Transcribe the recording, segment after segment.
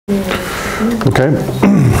Okay,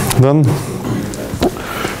 then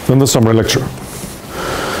the summary lecture.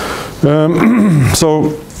 So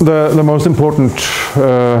the most important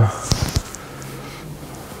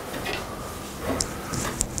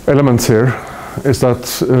elements here is that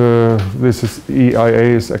this is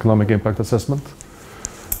EIA's economic impact assessment.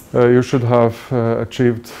 You should have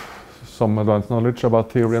achieved some advanced knowledge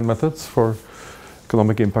about theory and methods for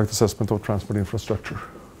economic impact assessment of transport infrastructure.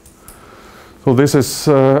 So this is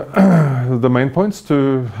the main points: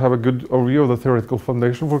 to have a good overview of the theoretical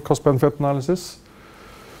foundation for cost-benefit analysis,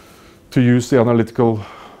 to use the analytical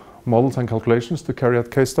models and calculations to carry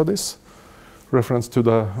out case studies, reference to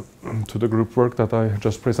the group work that I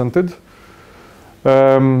just presented,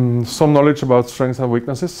 some knowledge about strengths and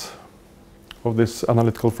weaknesses of this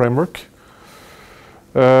analytical framework,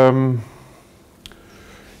 in-depth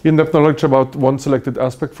knowledge about one selected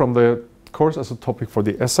aspect from the course as a topic for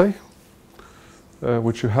the essay,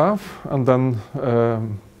 which you have, and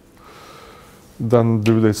then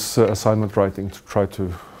do this assignment writing to try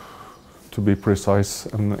to be precise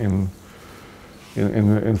in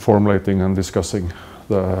formulating and discussing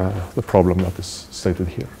the problem that is stated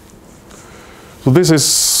here. So this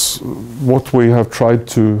is what we have tried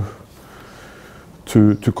to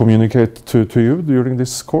communicate to you during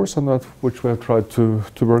this course, and that which we have tried to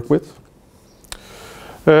work with.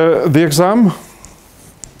 The exam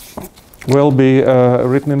will be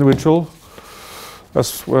written individual,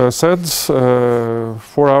 as said,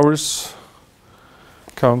 4 hours,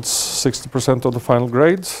 counts 60% of the final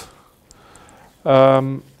grade,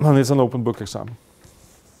 and it's an open book exam.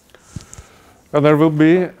 And there will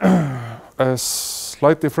be a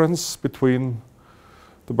slight difference between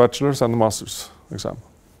the bachelor's and the master's exam.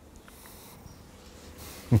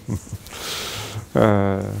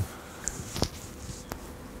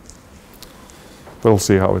 We'll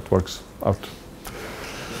see how it works out.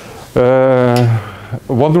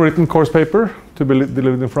 One written course paper to be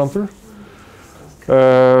delivered in Fronter.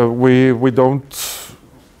 We don't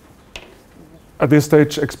at this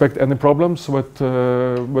stage expect any problems, but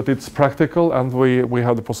it's practical, and we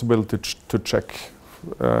have the possibility to check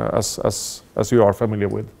as you are familiar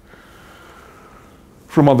with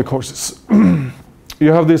from other courses.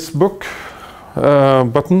 You have this book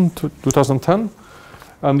button 2010,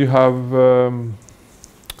 and you have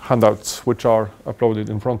handouts which are uploaded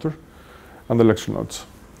in Fronter, and the lecture notes.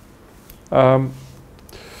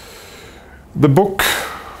 The book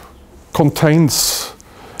contains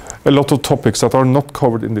a lot of topics that are not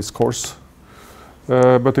covered in this course,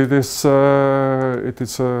 but it is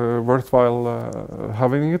worthwhile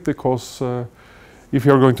having it, because if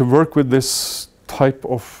you are going to work with this type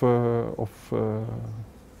of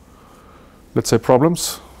let's say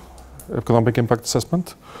problems, economic impact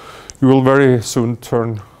assessment, you will very soon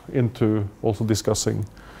turn into also discussing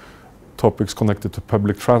topics connected to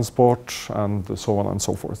public transport and so on and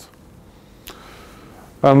so forth.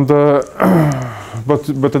 And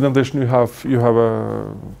but in addition, you have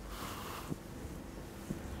a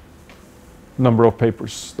number of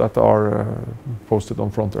papers that are posted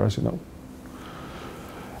on Fronter, as you know.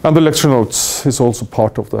 And the lecture notes is also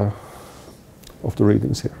part of the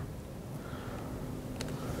readings here.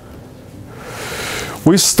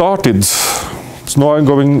 We started, so now I'm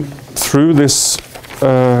going through this,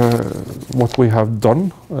 what we have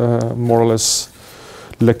done, more or less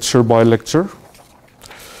lecture by lecture.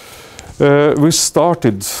 We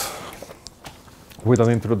started with an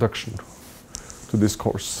introduction to this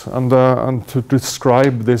course, and to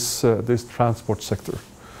describe this transport sector,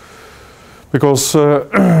 because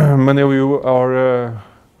many of you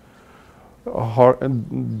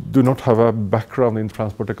do not have a background in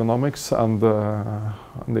transport economics, and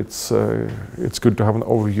it's good to have an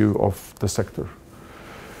overview of the sector,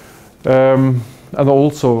 and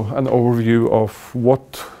also an overview of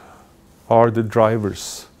what are the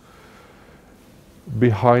drivers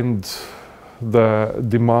behind the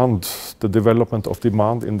demand, the development of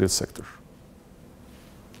demand in this sector.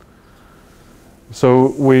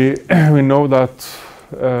 So we know that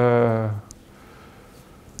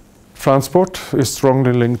transport is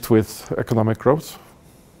strongly linked with economic growth.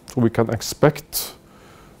 So we can expect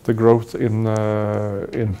the growth in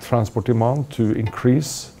transport demand to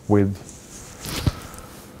increase with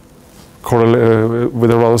a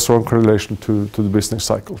rather strong correlation to the business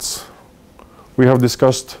cycles. We have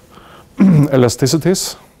discussed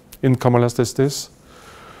elasticities, income elasticities,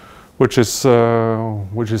 which is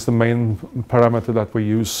the main parameter that we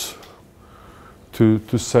use to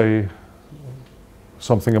say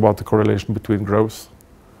something about the correlation between growth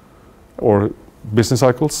or business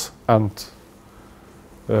cycles and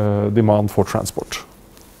demand for transport.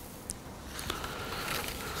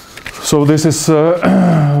 So this is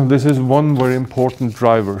this is one very important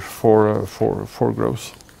driver for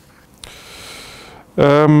growth.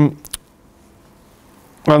 And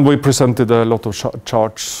we presented a lot of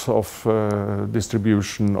charts of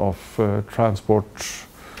distribution of transport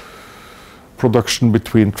production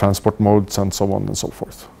between transport modes and so on and so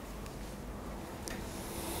forth.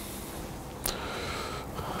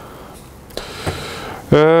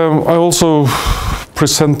 I also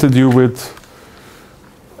presented you with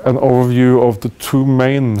an overview of the two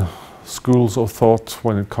main schools of thought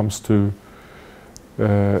when it comes to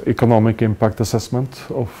economic impact assessment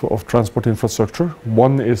of transport infrastructure.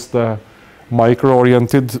 One is the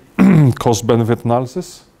micro-oriented cost-benefit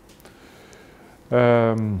analysis,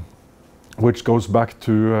 which goes back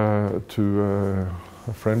to a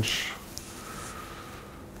French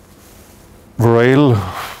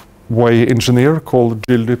railway engineer called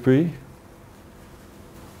Gilles Dupuy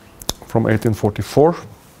from 1844,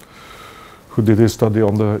 who did his study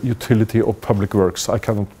on the utility of public works. I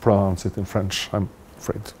cannot pronounce it in French, I'm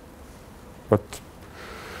afraid. But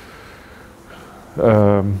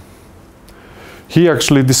he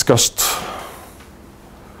actually discussed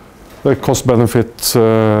the cost-benefit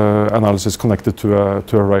analysis connected to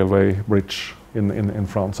a railway bridge in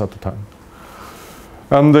France at the time.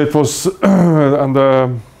 And it was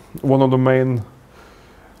one of the main,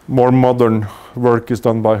 more modern work is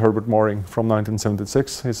done by Herbert Moring from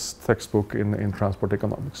 1976, his textbook in transport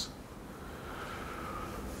economics.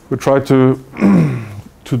 We try to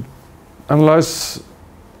analyze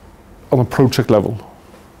on a project level,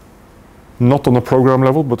 not on a program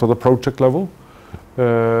level, but on a project level,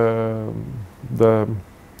 where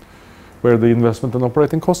the investment and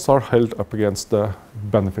operating costs are held up against the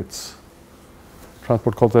benefits.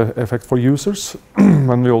 Transport cost effect for users,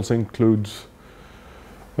 and we also include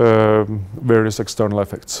various external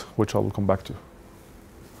effects, which I will come back to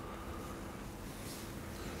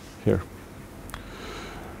here.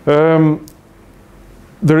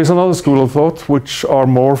 There is another school of thought which are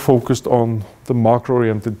more focused on the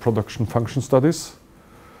macro-oriented production function studies,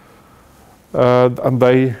 and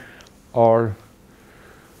they are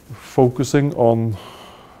focusing on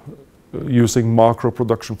using macro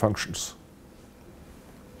production functions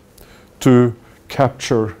to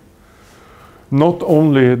capture not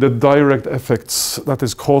only the direct effects that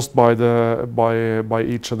is caused by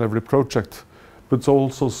each and every project, but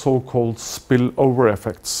also so-called spillover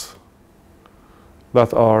effects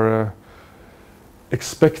that are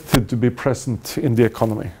expected to be present in the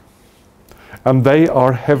economy. And they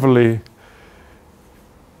are heavily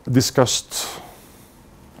discussed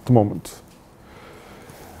at the moment.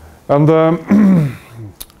 And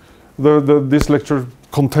this lecture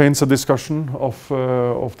contains a discussion of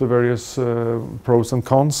the various pros and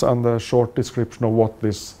cons and a short description of what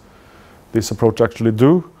this approach actually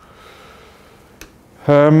do.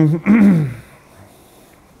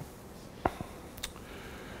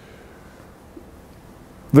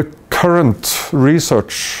 The current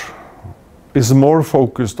research is more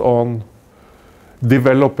focused on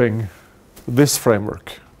developing this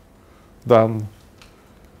framework than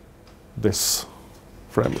this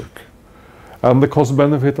framework. And the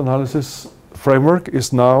cost-benefit analysis framework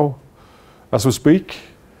is now, as we speak,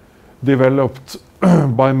 developed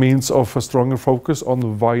by means of a stronger focus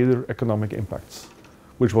on wider economic impacts,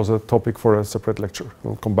 which was a topic for a separate lecture.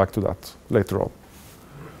 We'll come back to that later on.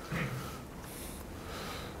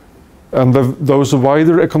 And those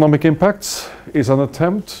wider economic impacts is an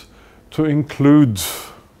attempt to include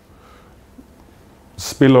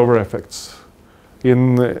spillover effects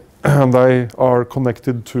and they are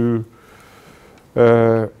connected to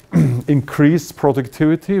increased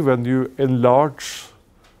productivity when you enlarge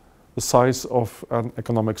the size of an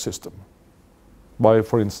economic system by,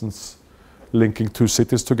 for instance, linking two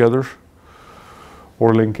cities together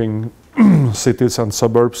or linking cities and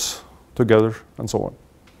suburbs together and so on.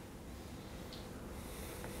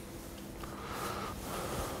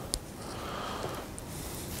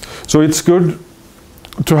 So it's good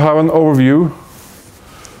to have an overview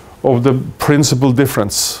of the principal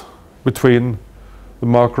difference between the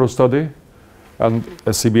macro study and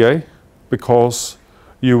a CBA, because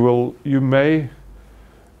you may,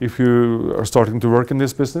 if you are starting to work in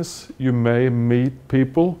this business, you may meet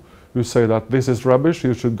people who say that this is rubbish,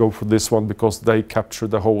 you should go for this one because they capture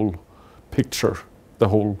the whole picture, the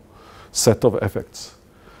whole set of effects.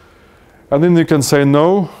 And then you can say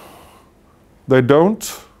no, they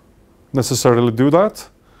don't necessarily do that.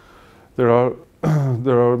 There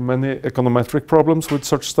are many econometric problems with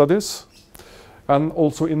such studies, and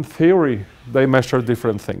also in theory they measure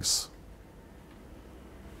different things.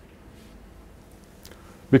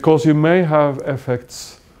 Because you may have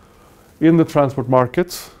effects in the transport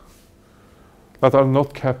market that are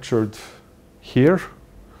not captured here,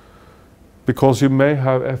 because you may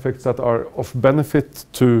have effects that are of benefit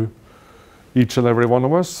to each and every one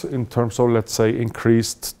of us in terms of, let's say,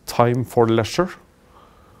 increased time for leisure,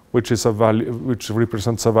 which is a value, which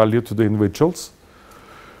represents a value to the individuals.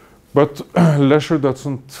 But leisure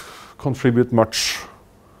doesn't contribute much,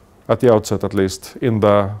 at the outset at least, in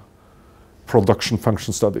the production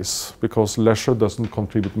function studies, because leisure doesn't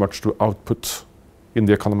contribute much to output in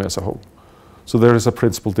the economy as a whole. So there is a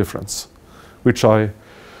principal difference, which I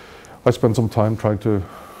spent some time trying to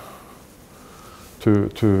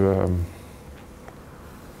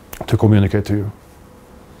communicate to you.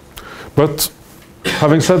 But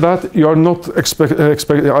having said that, you are not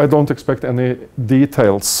I don't expect any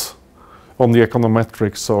details on the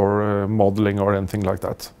econometrics or modeling or anything like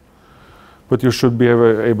that. But you should be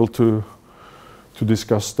able to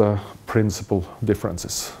discuss the principal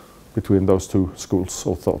differences between those two schools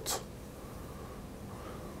of thought.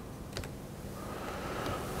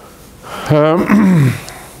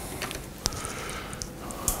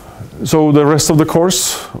 So the rest of the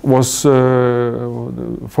course was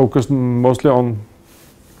focused mostly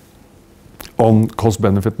on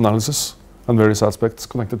cost-benefit analysis and various aspects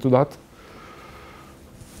connected to that.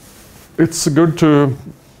 It's good to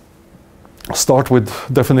start with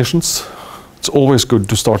definitions. It's always good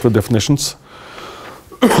to start with definitions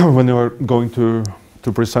when you are going to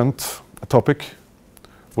present a topic.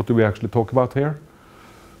 What do we actually talk about here?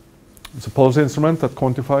 It's a policy instrument that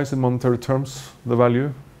quantifies in monetary terms the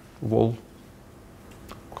value of all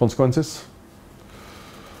consequences.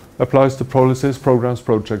 Applies to policies, programs,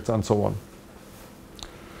 projects, and so on.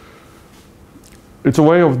 It's a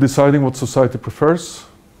way of deciding what society prefers.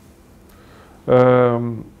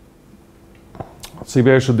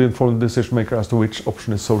 CBA should inform the decision maker as to which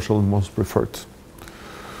option is social and most preferred.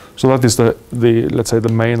 So that is let's say the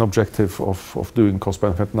main objective of doing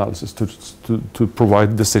cost-benefit analysis, to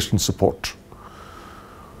provide decision support.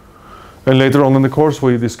 And later on in the course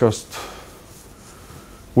we discussed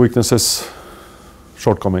weaknesses,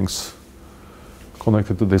 shortcomings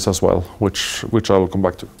connected to this as well, which I will come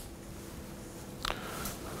back to.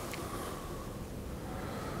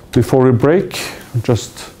 Before we break,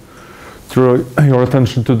 just draw your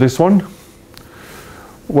attention to this one,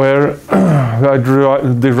 where I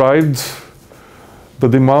derived the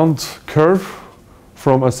demand curve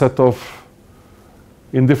from a set of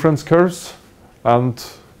indifference curves and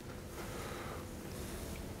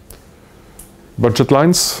budget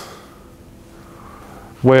lines,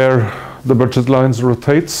 where the budget lines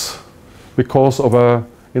rotates because of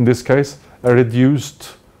in this case, a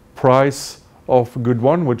reduced price of good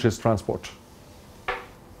one, which is transport.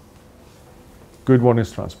 Good one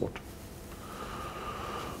is transport.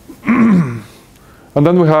 And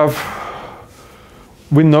then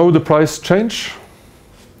we know the price change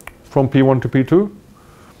from P1 to P2,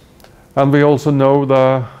 and we also know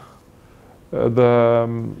the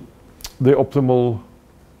optimal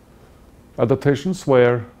adaptations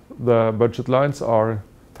where the budget lines are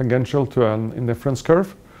tangential to an indifference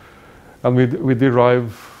curve, and we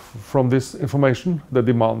derive from this information the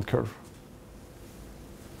demand curve.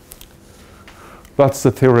 That's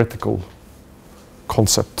the theoretical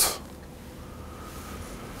concept.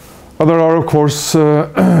 And there are, of course,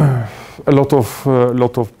 a lot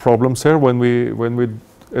of problems here when we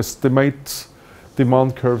estimate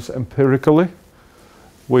demand curves empirically.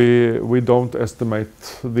 We don't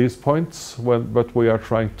estimate these points, but we are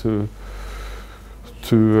trying to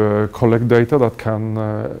collect data that can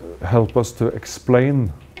help us to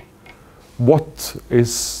explain what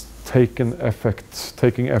is taking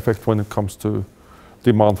effect when it comes to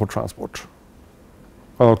demand for transport.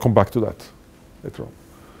 And I'll come back to that later on.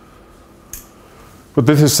 But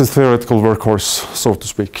this is the theoretical workhorse, so to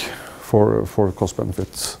speak, for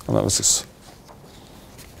cost-benefit analysis.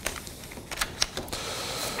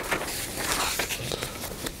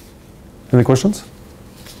 Any questions?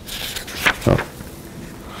 No.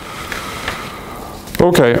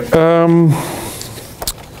 Okay.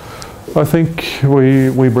 I think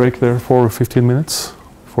we break there for 15 minutes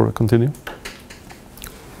before we continue.